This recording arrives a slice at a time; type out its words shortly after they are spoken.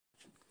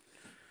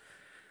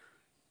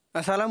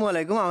আসসালামু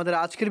আলাইকুম। আমাদের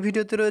আজকের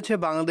ভিডিওতে রয়েছে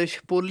বাংলাদেশ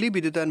পল্লী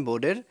বিদ্যুতায়ন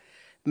বোর্ডের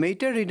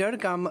মিটার রিডার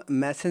কাম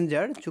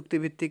মেসেঞ্জার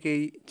চুক্তিভিত্তিক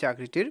এই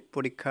চাকরিটির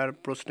পরীক্ষার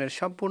প্রশ্নের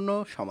সম্পূর্ণ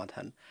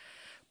সমাধান।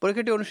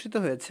 পরীক্ষাটি অনুষ্ঠিত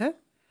হয়েছে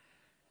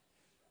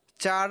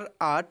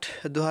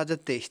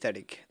 4/8/2023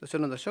 তারিখ। তো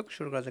চলুন দর্শক,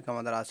 শুরু করা যাক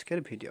আমাদের আজকের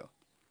ভিডিও।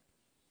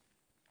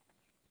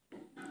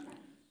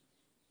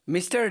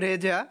 মিস্টার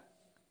রেজা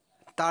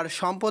তার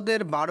সম্পদের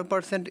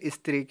 12%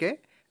 স্ত্রীকে,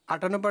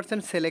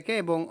 58% ছেলেকে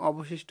এবং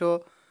অবশিষ্ট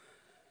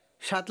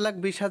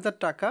 7,20,000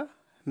 টাকা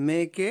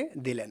মেয়েকে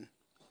দিলেন।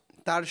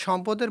 তার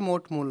সম্পদের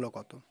মোট মূল্য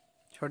কত?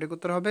 সঠিক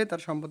উত্তর হবে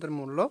তার সম্পদের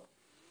মূল্য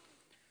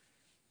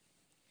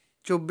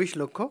 24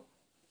 লক্ষ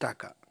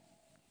টাকা।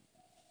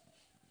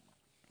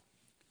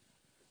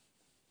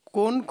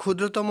 কোন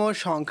ক্ষুদ্রতম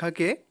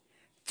সংখ্যাকে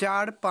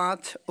 4,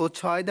 5 ও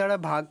 6 দ্বারা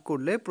ভাগ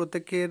করলে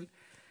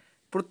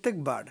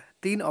প্রত্যেকবার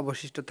 3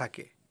 অবশিষ্ট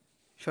থাকে?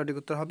 সঠিক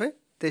উত্তর হবে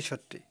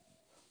 63।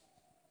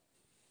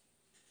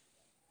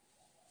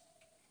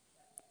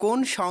 কোন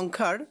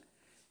সংখ্যার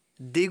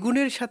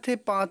দ্বিগুণের সাথে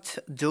 5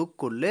 যোগ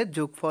করলে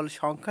যোগফল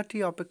সংখ্যাটি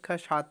অপেক্ষা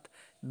 7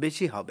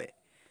 বেশি হবে?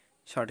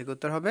 সঠিক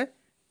উত্তর হবে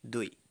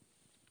 2।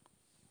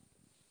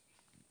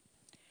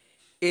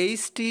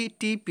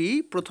 HTTP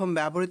প্রথম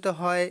ব্যবহৃত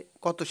হয়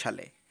কত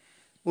সালে?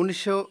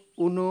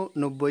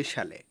 1989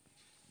 সালে।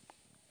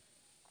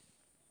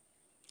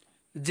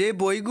 যে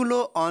বইগুলো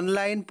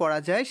অনলাইন পড়া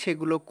যায়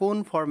সেগুলো কোন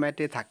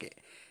ফরম্যাটে থাকে?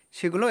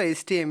 সেগুলো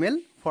HTML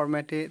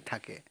ফরম্যাটে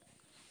থাকে।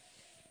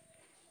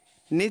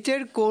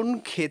 নিচের কোন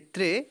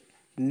ক্ষেত্রে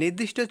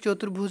নির্দিষ্ট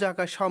চতুর্ভুজ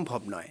আঁকা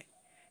সম্ভব নয়?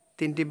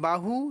 3টি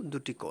বাহু,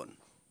 2টি কোণ।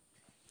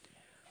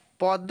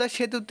 পদ্মা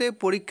সেতুতে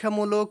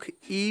পরীক্ষামূলক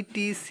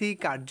ETC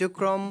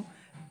কার্যক্রম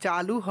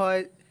চালু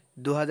হয়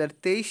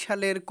 2023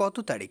 সালের কত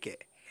তারিখে?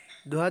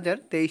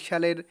 2023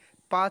 সালের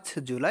 5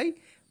 জুলাই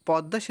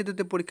পদ্মা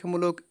সেতুতে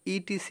পরীক্ষামূলক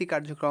ETC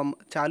কার্যক্রম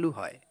চালু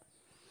হয়।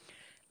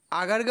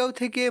 আগারগাঁও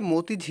থেকে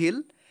মতিঝিল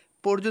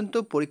পর্যন্ত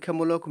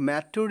পরীক্ষামূলক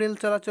মেট্রো রেল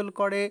চলাচল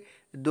করে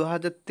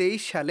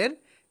 2023 সালের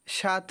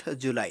 7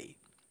 জুলাই।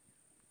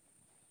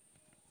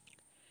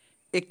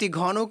 একটি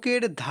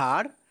ঘনকের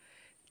ধার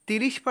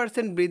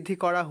 30% বৃদ্ধি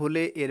করা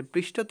হলে এর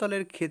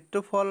পৃষ্ঠতলের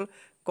ক্ষেত্রফল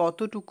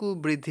কতটুকু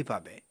বৃদ্ধি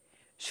পাবে?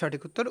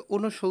 সঠিক উত্তর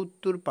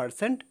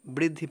 69%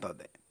 বৃদ্ধি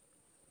পাবে।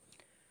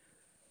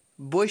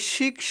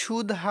 বৈশ্বিক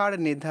সুদ হার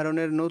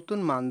নির্ধারণের নতুন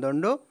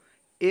মানদণ্ড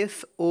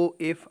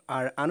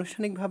SOFR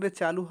আনুষ্ঠানিকভাবে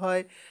চালু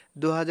হয়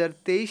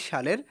 2023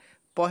 সালের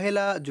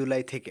 1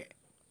 জুলাই থেকে।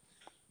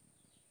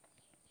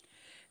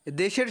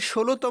 দেশের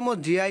 16তম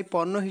GI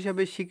পণ্য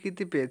হিসেবে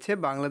স্বীকৃতি পেয়েছে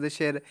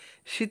বাংলাদেশের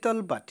শীতল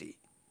পাটি।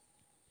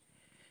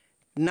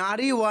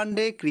 নারী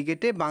ওয়ানডে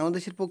ক্রিকেটে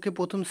বাংলাদেশের পক্ষে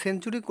প্রথম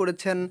সেঞ্চুরি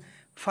করেছেন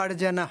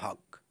ফারজানা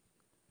হক।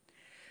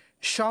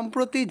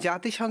 সম্প্রতি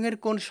জাতিসংঘের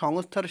কোন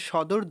সংস্থার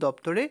সদর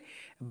দপ্তরে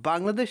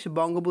বাংলাদেশ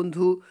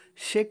বঙ্গবন্ধু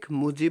শেখ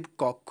মুজিব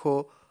কক্ষ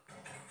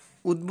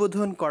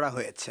উদ্বোধন করা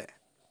হয়েছে?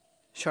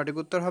 সঠিক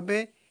উত্তর হবে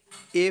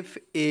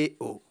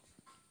FAO।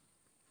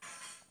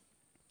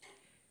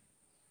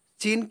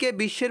 চীনকে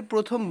বিশ্বের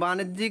প্রথম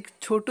বাণিজ্যিক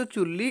ছোট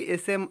চুল্লি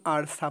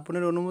SMR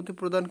স্থাপনের অনুমতি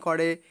প্রদান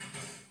করে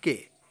কে?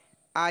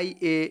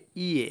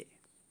 IAEA।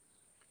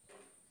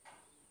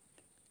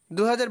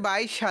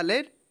 2022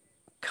 সালের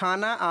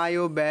খানা আয়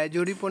ও ব্যয়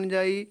জরিপ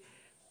অনুযায়ী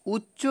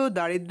উচ্চ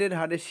দারিদ্র্যের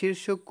হারে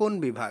শীর্ষ কোন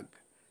বিভাগ?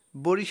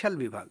 বরিশাল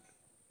বিভাগ।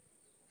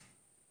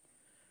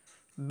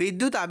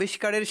 বিদ্যুৎ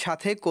আবিষ্কারের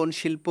সাথে কোন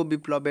শিল্প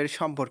বিপ্লবের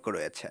সম্পর্ক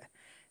রয়েছে?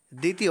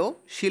 দ্বিতীয়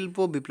শিল্প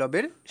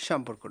বিপ্লবের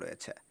সম্পর্ক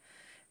রয়েছে।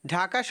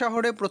 ঢাকা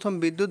শহরে প্রথম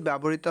বিদ্যুৎ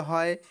ব্যবহৃত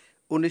হয়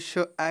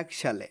 1901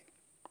 সালে।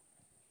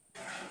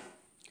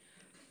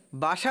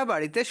 বাসা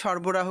বাড়িতে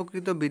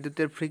সরবরাহকৃত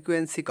বিদ্যুতের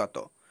ফ্রিকোয়েন্সি কত?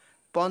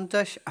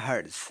 50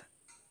 হার্টজ।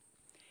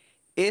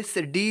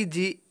 SDG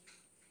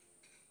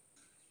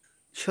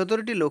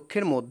 17টি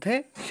লক্ষ্যের মধ্যে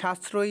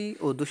সাশ্রয়ী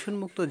ও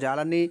দূষণমুক্ত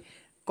জ্বালানি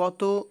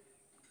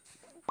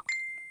কততম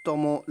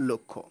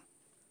লক্ষ্য?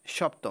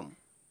 7ম।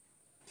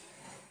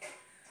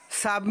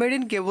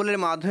 সাবমেরিন কেবলের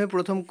মাধ্যমে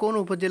প্রথম কোন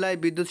উপজেলায়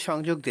বিদ্যুৎ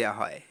সংযোগ দেওয়া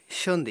হয়?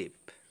 সন্দ্বীপ।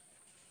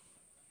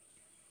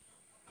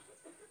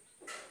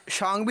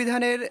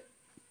 সংবিধানের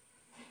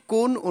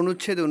কোন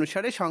অনুচ্ছেদ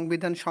অনুসারে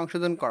সংবিধান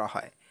সংশোধন করা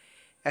হয়?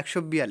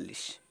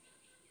 142।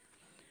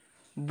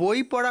 বই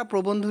পড়া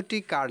প্রবন্ধটি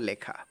কার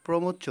লেখা?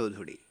 প্রমোদ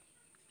চৌধুরী।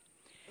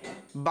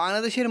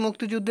 বাংলাদেশের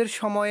মুক্তিযুদ্ধের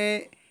সময়ে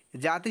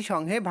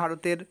জাতিসংঘে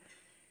ভারতের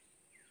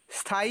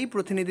স্থায়ী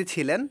প্রতিনিধি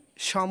ছিলেন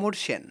সমর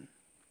সেন।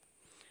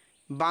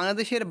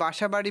 বাংলাদেশের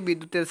বাসাবাড়ি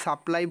বিদ্যুতের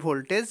সাপ্লাই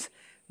ভোল্টেজ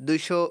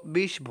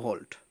 220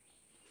 ভোল্ট।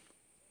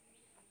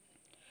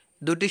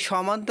 দুটি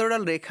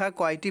সমান্তরাল রেখা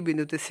কয়টি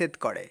বিন্দুতে ছেদ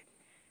করে?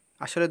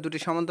 আসলে দুটি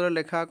সমান্তরাল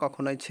রেখা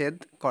কখনোই ছেদ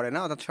করে না,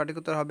 অর্থাৎ সঠিক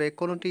উত্তর হবে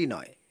কোনোটিই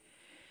নয়।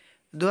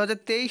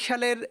 2023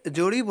 সালের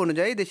জরিপ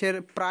অনুযায়ী দেশের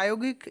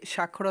প্রায়োগিক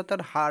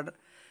সাক্ষরতার হার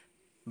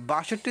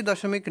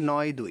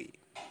 62.92।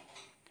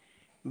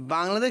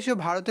 বাংলাদেশ ও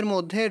ভারতের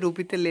মধ্যে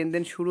রুপিতে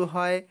লেনদেন শুরু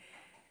হয়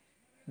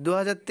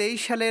 2023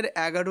 সালের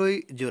 11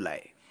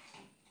 জুলাই।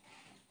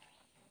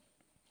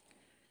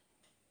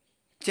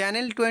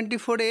 চ্যানেল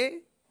 24-এ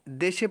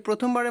দেশে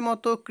প্রথমবারের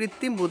মতো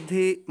কৃত্রিম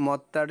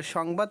বুদ্ধিমত্তার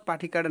সংবাদ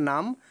পাঠিকার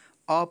নাম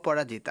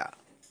অপরাজিতা।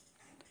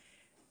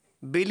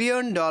 $1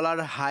 বিলিয়ন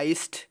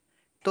হাইস্ট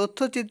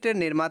তথ্যচিত্রের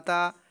নির্মাতা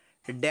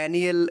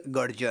ড্যানিয়েল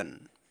গর্জন।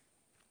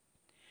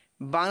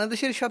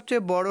 বাংলাদেশের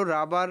সবচেয়ে বড়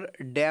রাবার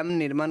ড্যাম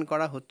নির্মাণ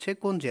করা হচ্ছে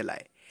কোন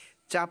জেলায়?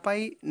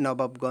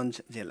 চাঁপাইনবাবগঞ্জ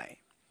জেলায়।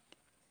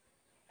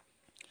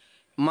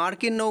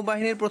 মার্কিন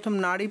নৌবাহিনীর প্রথম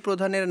নারী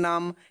প্রধানের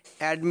নাম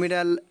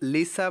অ্যাডমিরাল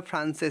লিসা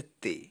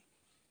ফ্রান্সেত্তি।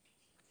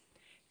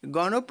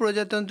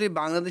 গণপ্রজাতন্ত্রী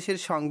বাংলাদেশের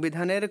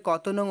সংবিধানের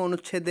কত নং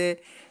অনুচ্ছেদে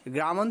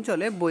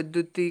গ্রামাঞ্চলে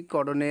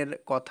বৈদ্যুতিকরণের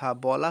কথা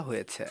বলা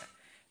হয়েছে?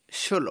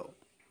 16।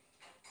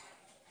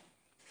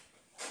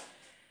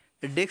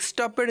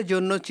 ডেস্কটপের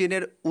জন্য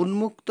চীনের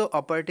উন্মুক্ত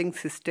অপারেটিং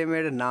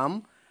সিস্টেমের নাম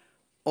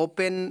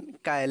ওপেন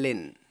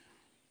কায়লিন।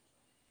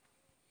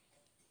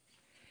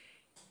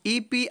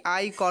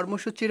 ইপিআই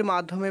কর্মসূচির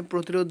মাধ্যমে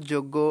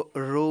প্রতিরোধযোগ্য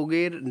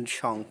রোগের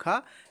সংখ্যা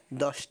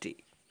 10টি।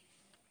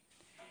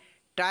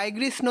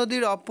 টাইগ্রিস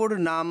নদীর অপর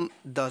নাম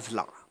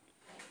দজলা।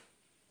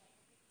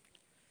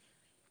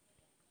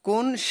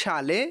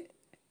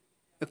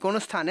 কোন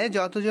স্থানে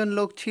যতজন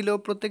লোক ছিল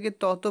প্রত্যেকে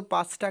তত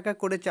 5 টাকা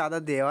করে চাঁদা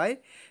দেওয়ায়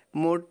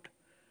মোট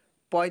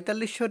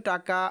 4500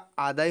 টাকা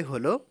আদায়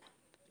হলো।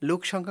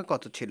 লোক সংখ্যা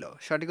কত ছিল?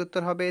 সঠিক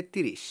উত্তর হবে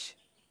 30।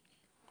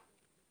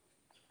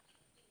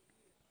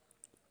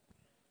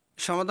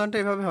 সমাধানটা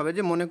এভাবে হবে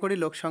যে মনে করি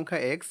লোক সংখ্যা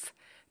x,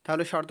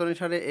 তাহলে শর্ত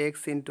অনুসারে x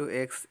 ×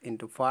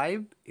 5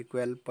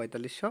 =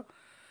 4500।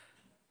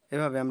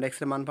 এভাবে আমরা x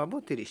এর মান পাবো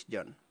 30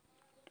 জন।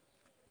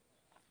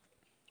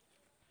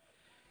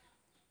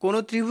 কোন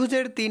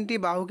ত্রিভুজের 3টি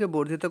বাহুকে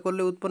বর্ধিত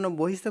করলে উৎপন্ন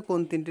বহিস্থ কোণ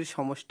 3টির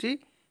সমষ্টি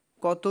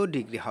কত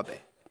ডিগ্রি হবে?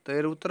 তো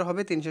এর উত্তর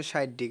হবে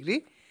 360 ডিগ্রি।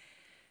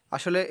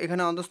 আসলে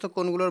এখানে অন্তস্থ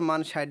কোণগুলোর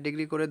মান 60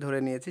 ডিগ্রি করে ধরে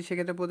নিয়েছি,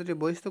 সেক্ষেত্রে প্রতিটি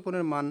বহিস্থ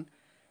কোণের মান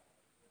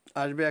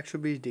আসবে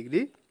 120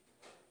 ডিগ্রি।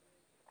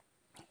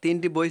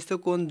 3টি বহিস্থ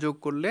কোণ যোগ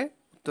করলে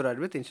উত্তর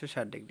আসবে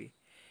 360 ডিগ্রি।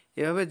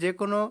 এভাবে যে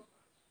কোনো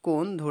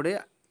কোণ ধরে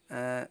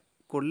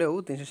করলেও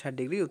 360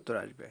 ডিগ্রি উত্তর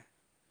আসবে।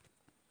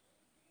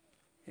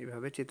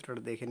 এইভাবে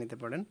চিত্রটা দেখে নিতে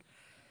পারেন।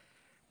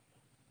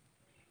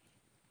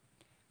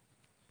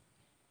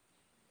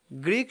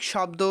 গ্রিক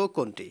শব্দ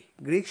কোনটি?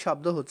 গ্রিক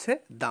শব্দ হচ্ছে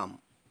দাম।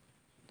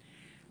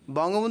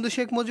 বঙ্গবন্ধু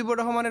শেখ মুজিবুর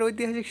রহমানের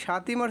ঐতিহাসিক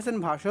 7ই মার্চের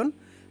ভাষণ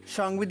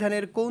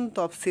সংবিধানের কোন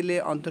তফসিলে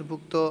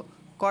অন্তর্ভুক্ত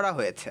করা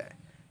হয়েছে?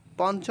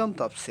 5ম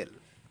তফসিল।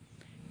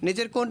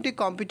 নিচের কোনটি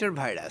কম্পিউটার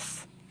ভাইরাস?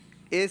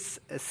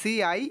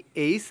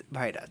 SCIH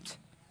virus.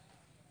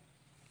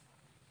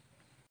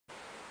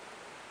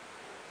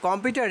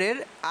 কম্পিউটারের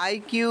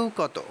IQ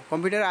কত?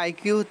 কম্পিউটার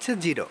IQ হচ্ছে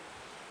 0।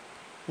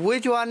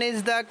 Which one is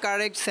the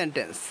correct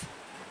sentence?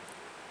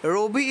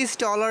 Robbie is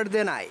taller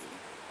than I.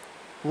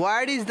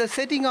 Where is the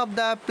setting of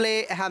the play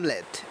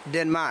Hamlet?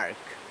 Denmark.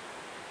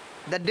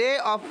 The day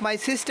of my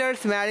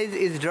sister's marriage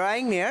is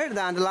drawing near.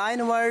 The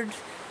underlined word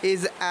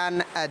is an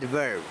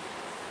adverb.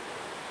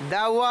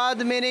 The word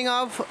meaning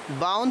of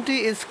bounty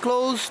is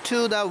close to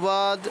the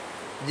word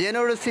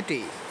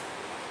generosity.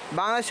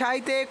 Bangla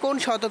সাহিত্যে কোন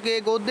শতকে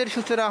গদ্যের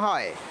সূচনা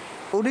হয়?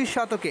 19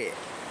 শতকে।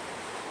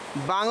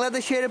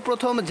 বাংলাদেশের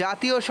প্রথম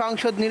জাতীয়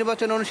সংসদ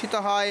নির্বাচন অনুষ্ঠিত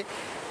হয়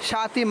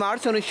 7ই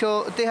মার্চ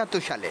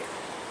 1973 সালে।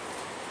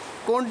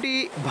 কোনটি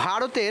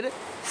ভারতের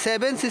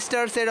 7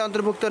 সিস্টার্সের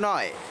অন্তর্ভুক্ত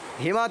নয়?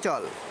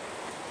 হিমাচল।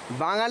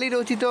 বাঙালি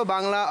রচিত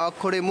বাংলা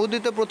অক্ষরে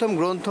মুদ্রিত প্রথম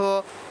গ্রন্থ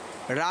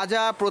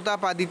রাজা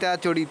প্রতাপাদিতা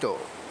চরিত।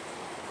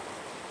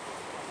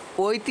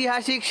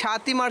 ঐতিহাসিক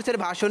 7ই মার্চের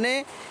ভাষণে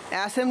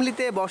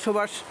অ্যাসেম্বলিতে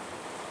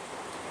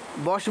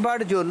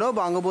বসবার জন্য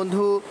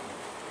বঙ্গবন্ধু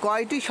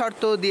কয়টি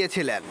শর্ত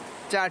দিয়েছিলেন?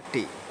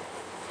 4টি।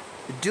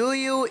 Do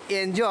you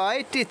enjoy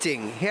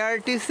teaching? Here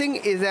teaching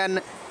is an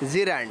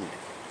gerund.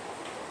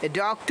 A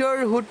doctor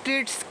who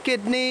treats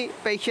kidney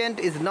patient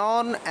is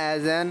known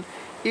as an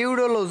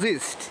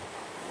urologist.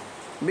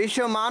 বিশ্ব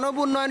মানব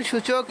উন্নয়ন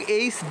সূচক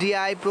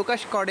HDI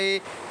প্রকাশ করে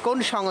কোন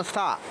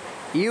সংস্থা?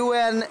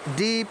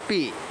 UNDP।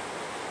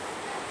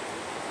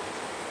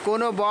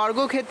 কোন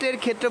বর্গক্ষেত্রের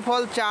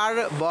ক্ষেত্রফল 4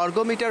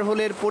 বর্গমিটার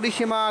হলে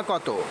পরিসীমা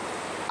কত?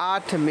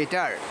 8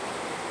 মিটার।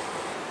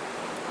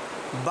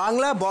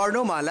 বাংলা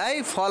বর্ণমালায়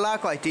ফলা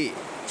কয়টি?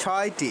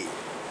 6টি।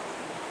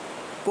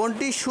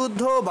 কোনটি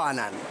শুদ্ধ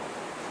বানান?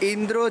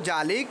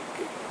 ইন্দ্রজালিক।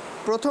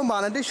 প্রথম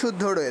বানানটি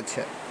শুদ্ধ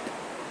রয়েছে।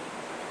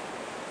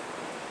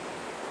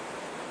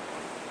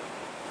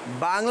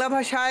 বাংলা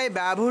ভাষায়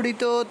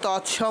ব্যবহৃত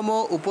তৎসম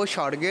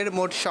উপসর্গের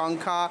মোট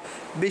সংখ্যা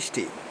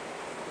 20টি।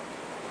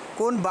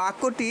 কোন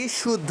বাক্যটি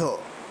শুদ্ধ?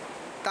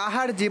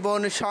 তাহার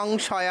জীবন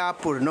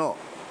সংশয়াপূর্ণ।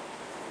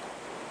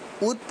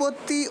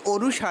 উৎপত্তি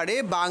অনুসারে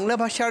বাংলা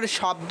ভাষার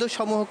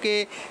শব্দসমূহকে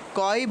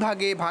কয়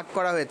ভাগে ভাগ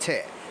করা হয়েছে?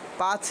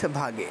 5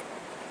 ভাগে।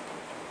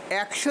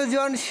 100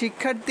 জন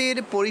শিক্ষার্থীর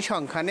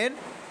পরিসংখ্যানের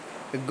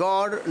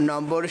গড়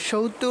নম্বর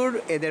 70,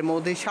 এদের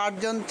মধ্যে 60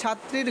 জন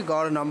ছাত্রীর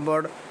গড় নম্বর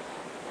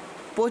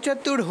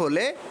 75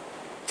 হলে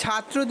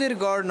ছাত্রদের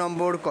গড়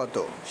নম্বর কত?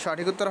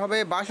 সঠিক উত্তর হবে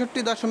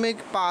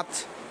 62.5। .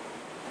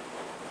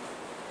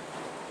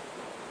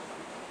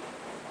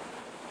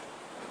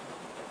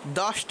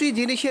 10টি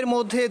জিনিসের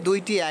মধ্যে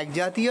 2টি এক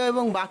জাতীয়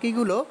এবং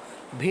বাকিগুলো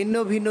ভিন্ন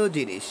ভিন্ন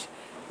জিনিস।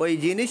 ওই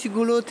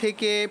জিনিসগুলো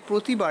থেকে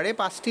প্রতিবারে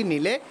 5টি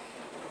নিলে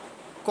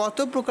কত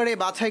প্রকারে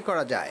বাছাই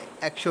করা যায়?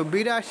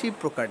 182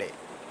 প্রকারে।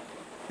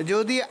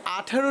 যদি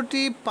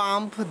 18টি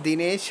পাম্প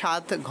দিনে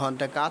 7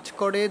 ঘন্টা কাজ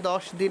করে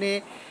 10 দিনে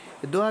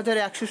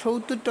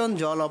 2170 টন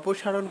জল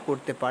অপসারণ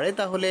করতে পারে,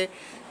 তাহলে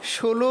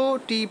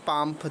 16টি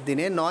পাম্প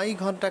দিনে 9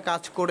 ঘন্টা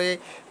কাজ করে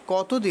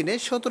কত দিনে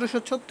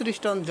 1736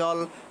 টন জল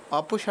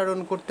অপসারণ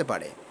করতে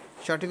পারে?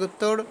 সঠিক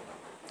উত্তর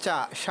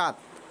 7।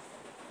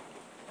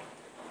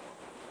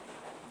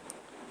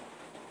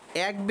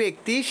 এক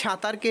ব্যক্তি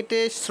সাঁতার কেটে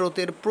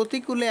স্রোতের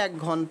প্রতিকূলে 1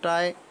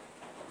 ঘন্টায়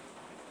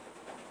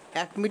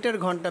 1 মিটার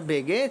ঘন্টা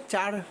বেগে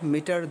 4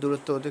 মিটার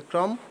দূরত্ব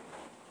অতিক্রম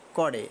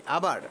করে,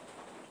 আবার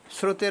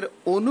স্রোতের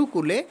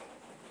অনুকূলে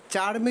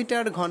 4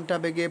 মিটার ঘন্টা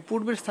বেগে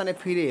পূর্বের স্থানে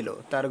ফিরে এলো,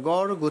 তার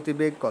গড়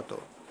গতিবেগ কত?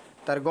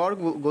 তার গড়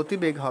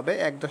গতিবেগ হবে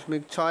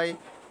 1.6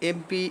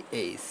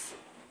 mph।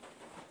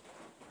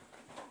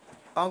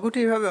 অঙ্কটি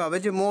এভাবে হবে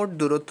যে মোট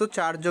দূরত্ব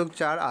 4 +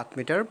 4 8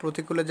 মিটার,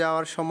 প্রতিকূলে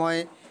যাওয়ার সময়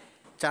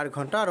 4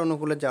 ঘন্টা আর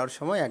অনুকূলে যাওয়ার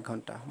সময় 1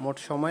 ঘন্টা, মোট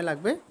সময়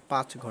লাগবে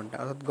 5 ঘন্টা।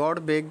 অর্থাৎ গড়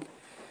বেগ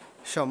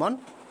সমান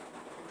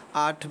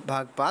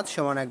 8/5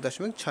 সমান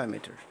 1.6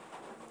 মিটার।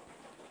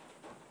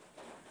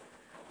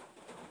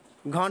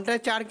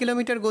 ঘন্টায় 4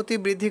 কিলোমিটার গতি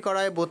বৃদ্ধি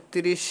করায়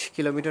 32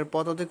 কিলোমিটার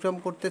পথ অতিক্রম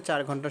করতে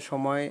 4 ঘন্টা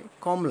সময়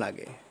কম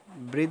লাগে।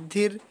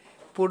 বৃদ্ধির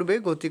পূর্বে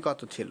গতি কত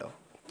ছিল?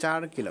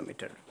 4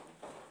 কিলোমিটার।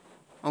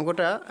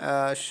 অঙ্কটা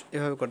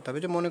এভাবে করতে হবে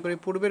যে মনে করি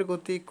পূর্বের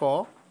গতি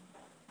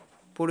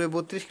পূর্বে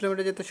 32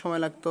 কিলোমিটার যেতে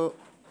সময় লাগতো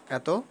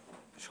এত,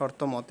 শর্ত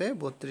মতে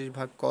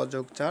 32/ক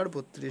 + 4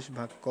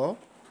 32/ক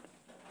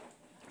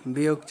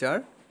 - 4,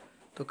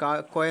 তো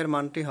ক এর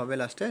মানটি হবে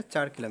লাস্টে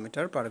 4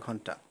 কিলোমিটার পার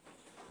ঘন্টা।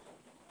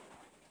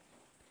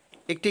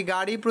 একটি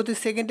গাড়ি প্রতি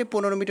সেকেন্ডে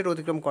 15 মিটার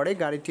অতিক্রম করে,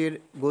 গাড়িটির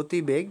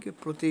গতিবেগ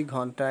প্রতি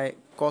ঘন্টায়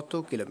কত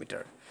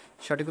কিলোমিটার?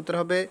 সঠিক উত্তর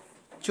হবে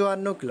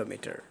 54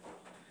 কিলোমিটার।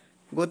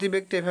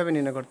 গতিবেগটা এভাবে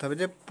নির্ণয় করতে হবে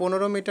যে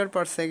 15 মিটার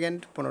পার সেকেন্ড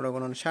 15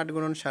 × 60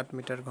 × 60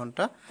 মিটার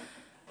ঘন্টা,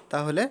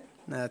 তাহলে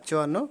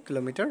 54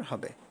 কিলোমিটার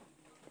হবে।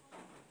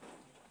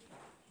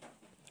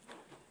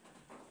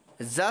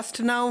 Just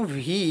now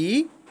he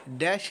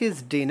dash his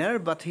dinner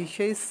but he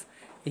says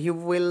he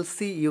will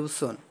see you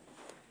soon.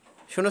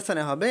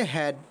 শূন্যস্থানে হবে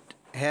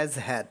has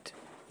had.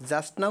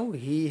 Just now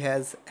he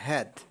has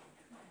had.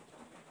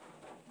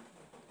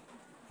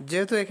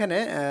 যেহেতু এখানে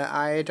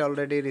I ate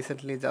already,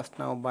 recently, just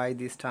now, by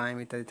this time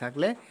ইত্যাদি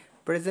থাকলে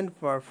present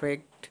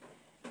perfect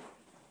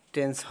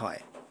tense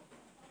হয়।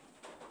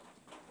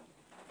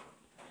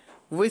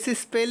 Which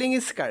spelling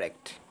is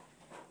correct?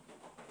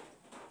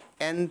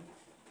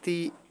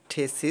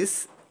 Antithesis,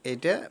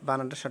 এটা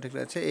বানানটা সঠিক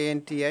রয়েছে,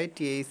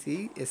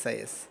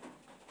 ANTITHESIS।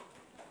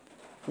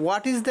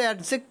 What is the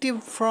adjective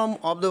form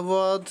of the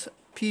word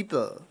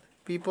people?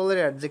 People এর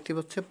adjective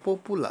হচ্ছে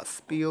populous,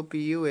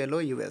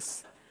 POPULOUS.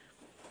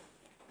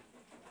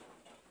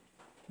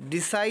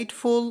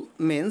 Deceitful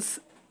means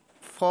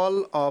full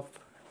of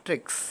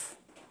tricks.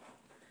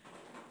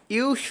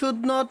 You should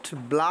not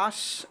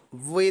blush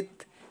with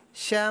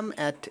shame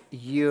at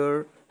your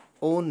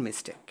own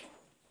mistake.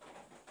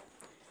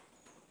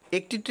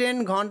 একটি train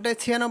ঘন্টায়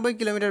 96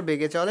 kilometre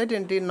বেগে চলে,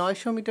 ট্রেনটি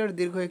 900 metre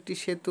দীর্ঘ একটি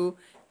সেতু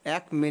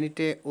 1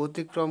 মিনিটে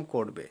অতিক্রম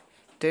করবে,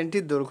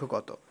 ট্রেনটির দৈর্ঘ্য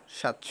কত?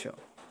 700।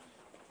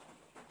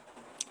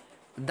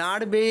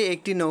 দাঁড় বেয়ে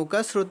একটি নৌকা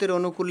স্রোতের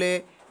অনুকূলে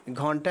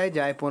ঘন্টায়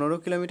যায় 15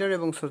 কিলোমিটার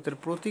এবং স্রোতের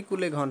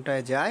প্রতিকূলে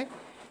ঘন্টায় যায়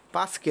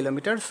 5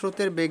 কিলোমিটার,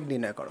 স্রোতের বেগ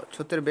নির্ণয় করো।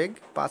 স্রোতের বেগ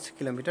 5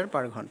 কিলোমিটার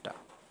পার ঘন্টা।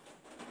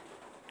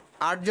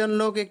 8 জন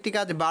লোক একটি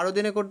কাজ 12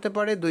 দিনে করতে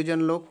পারে, 2 জন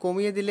লোক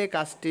কমিয়ে দিলে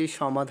কাজটি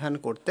সমাধান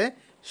করতে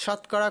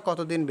শতকরা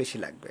কতদিন বেশি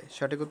লাগবে?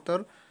 সঠিক উত্তর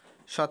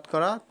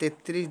শতকরা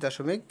 33 ×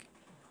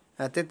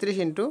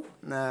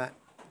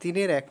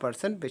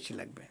 3.1% বেশি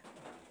লাগবে।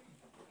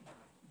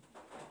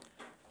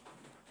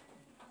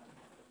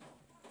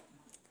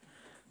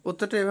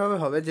 উত্তরটা এভাবে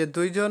হবে যে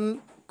 2 জন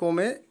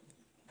কমে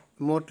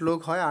মোট লোক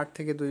হয় 8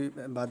 থেকে 2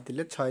 বাদ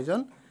দিলে 6 জন,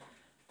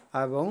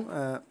 এবং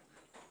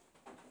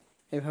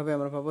এভাবে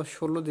আমরা পাবো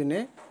 16 দিনে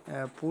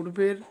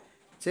পূর্বের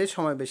যে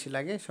সময় বেশি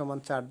লাগে সমান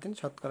 4 দিন,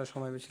 শতকরা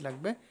সময় বেশি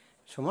লাগবে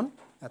সমান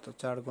এত,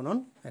 4 ×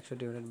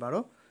 100/12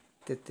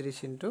 33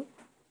 ×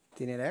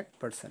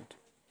 3.1%।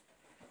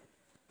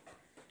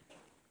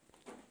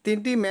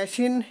 3টি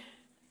মেশিন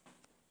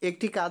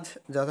একটি কাজ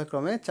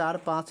যথাক্রমে 4,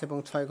 5 এবং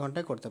 6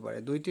 ঘন্টায় করতে পারে।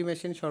 2টি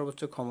মেশিন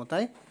সর্বোচ্চ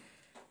ক্ষমতায়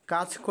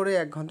কাজ করে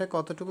 1 ঘন্টায়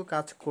কতটুকু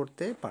কাজ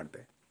করতে পারবে?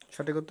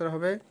 সঠিক উত্তর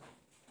হবে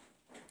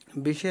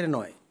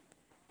 20/9।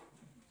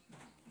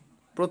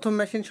 প্রথম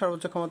মেশিন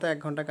সর্বোচ্চ ক্ষমতায় 1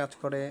 ঘন্টা কাজ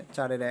করে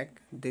 4/1,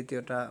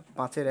 দ্বিতীয়টা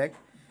 5/1।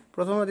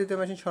 প্রথম ও দ্বিতীয়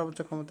মেশিন সর্বোচ্চ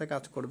ক্ষমতায়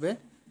কাজ করবে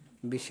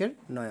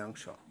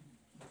 20/9।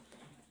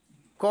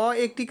 ক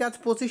একটি কাজ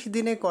 25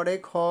 দিনে করে,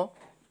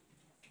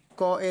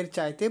 ক এর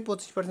চাইতে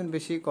 25%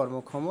 বেশি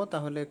কর্মক্ষম,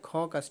 তাহলে খ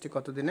কাজটি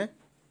কত দিনে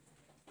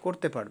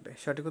করতে পারবে?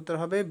 সঠিক উত্তর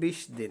হবে 20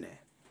 দিনে।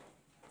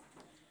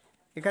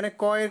 এখানে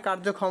ক এর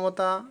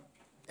কার্যক্ষমতা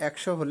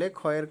 100 হলে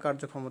খ এর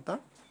কার্যক্ষমতা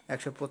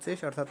 125,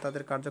 অর্থাৎ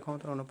তাদের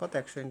কার্যক্ষমতার অনুপাত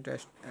 100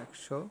 ×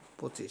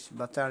 125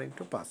 বা 4 ×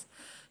 5।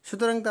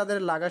 সুতরাং তাদের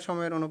লাগা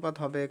সময়ের অনুপাত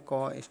হবে ক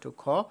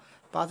 = খ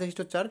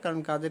 5:4, কারণ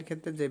কাজের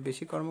ক্ষেত্রে যে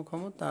বেশি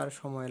কর্মক্ষম তার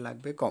সময়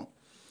লাগবে কম।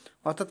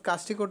 অর্থাৎ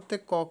কাজটি করতে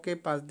ক কে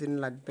 5 দিন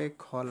লাগবে,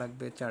 খ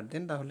লাগবে 4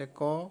 দিন। তাহলে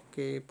ক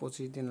কে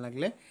 25 দিন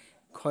লাগলে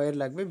খ এর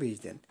লাগবে 20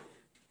 দিন।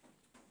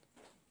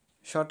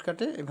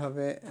 শর্টকাটে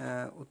এভাবে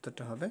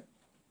উত্তরটা হবে।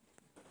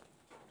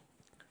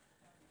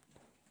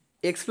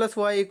 x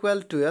 + y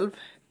 = 12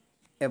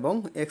 এবং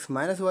x -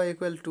 y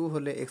 = 2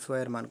 হলে x y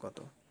এর মান কত?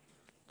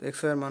 তো x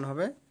y এর মান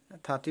হবে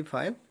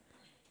 35।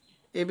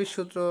 এবির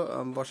সূত্র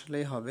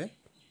বসালেই হবে,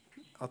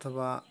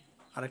 অথবা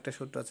আরেকটা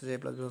সূত্র আছে যে a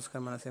 + b² - a - b²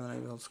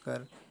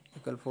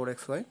 =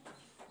 4xy।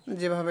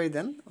 যেভাবেই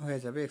দেন হয়ে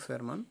যাবে x y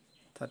এর মান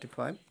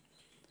 35।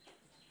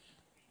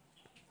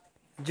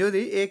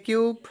 যদি a³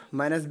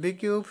 -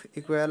 b³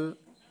 =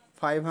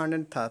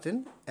 513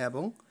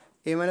 এবং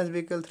a - b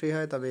 = 3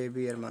 হয়, তবে ab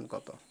এর মান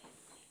কত?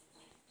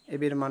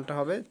 ab এর মানটা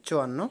হবে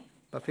 54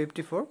 বা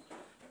 54।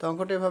 তো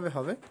অঙ্কটা এভাবে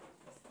হবে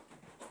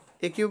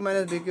a³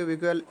 - b³ =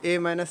 a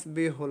 - b³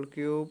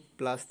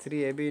 +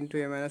 3ab ×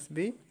 a - b।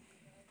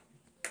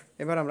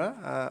 এবার আমরা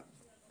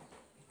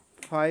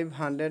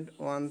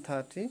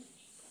 513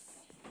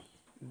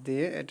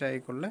 দিয়ে এটা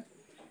করলে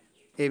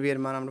ab এর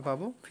মান আমরা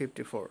পাবো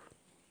 54।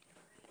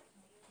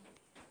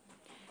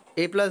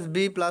 a + b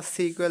 + c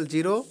 =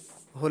 0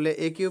 হলে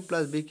a³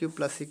 + b³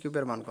 + c³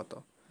 এর মান কত?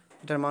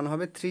 এটার মান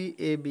হবে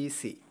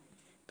 3abc।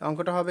 তো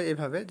অঙ্কটা হবে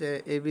এভাবে যে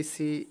abc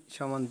 =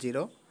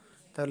 0,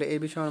 তাহলে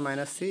ab =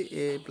 -c,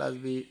 a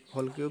 + b³ =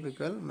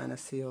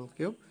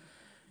 -c³।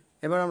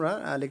 এবার আমরা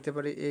লিখতে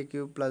পারি a³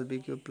 + b³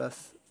 +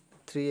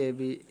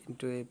 3ab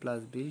 × a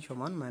 + b =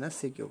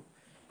 -c³।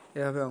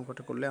 এভাবে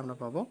অঙ্কটা করলে আমরা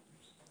পাবো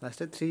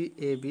লাস্টে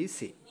 3abc।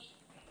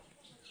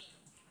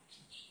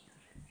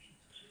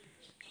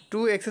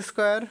 2x²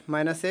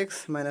 - x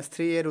 -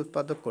 3 এর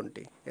উৎপাদক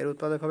কোনটি? এর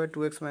উৎপাদক হবে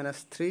 2x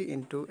 - 3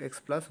 × x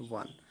 +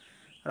 1।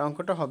 আর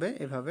অঙ্কটা হবে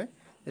এভাবে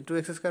যে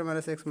 2x²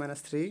 - x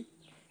 - 3,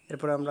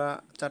 এরপরে আমরা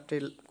 4টে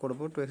করব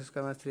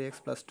 2x² - 3x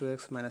 + 2x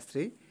 -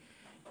 3।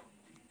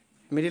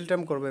 Middle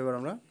term করবো এবার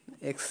আমরা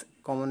x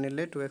কমন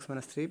নিলে 2x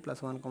 - 3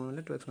 + 1 কমন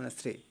নিলে 2x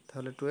 - 3,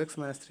 তাহলে 2x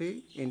 - 3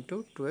 ×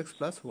 2x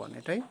 + 1,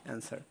 এটাই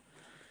অ্যান্সার।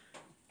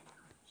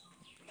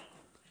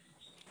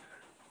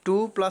 2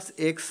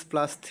 + x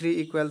 + 3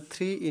 =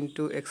 3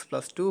 × x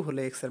 + 2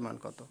 হলে x এর মান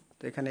কত?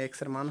 তো এখানে x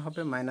এর মান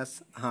হবে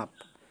 -1/2।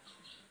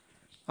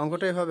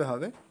 অঙ্কটা এভাবে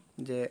হবে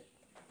যে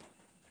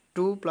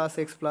 2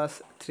 + x +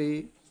 3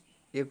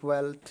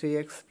 =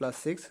 3x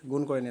 + 6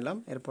 গুণ করে নিলাম,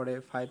 এরপরে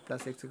 5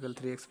 + x =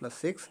 3x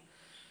 + 6।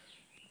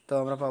 তো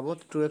আমরা পাবো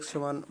 2x =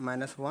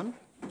 -1,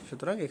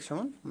 সুতরাং x =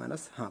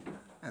 -1/2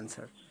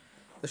 অ্যান্সার।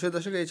 তো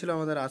দর্শক, এই ছিল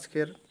আমাদের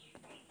আজকের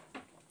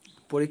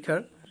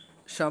পরীক্ষার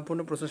সম্পূর্ণ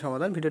প্রশ্ন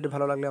সমাধান। ভিডিওটি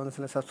ভালো লাগলে আমাদের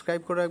চ্যানেল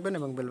সাবস্ক্রাইব করে রাখবেন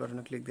এবং বেল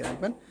বাটনে ক্লিক দিয়ে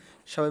রাখবেন।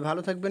 সবাই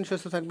ভালো থাকবেন,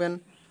 সুস্থ থাকবেন।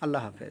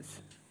 আল্লাহ হাফেজ।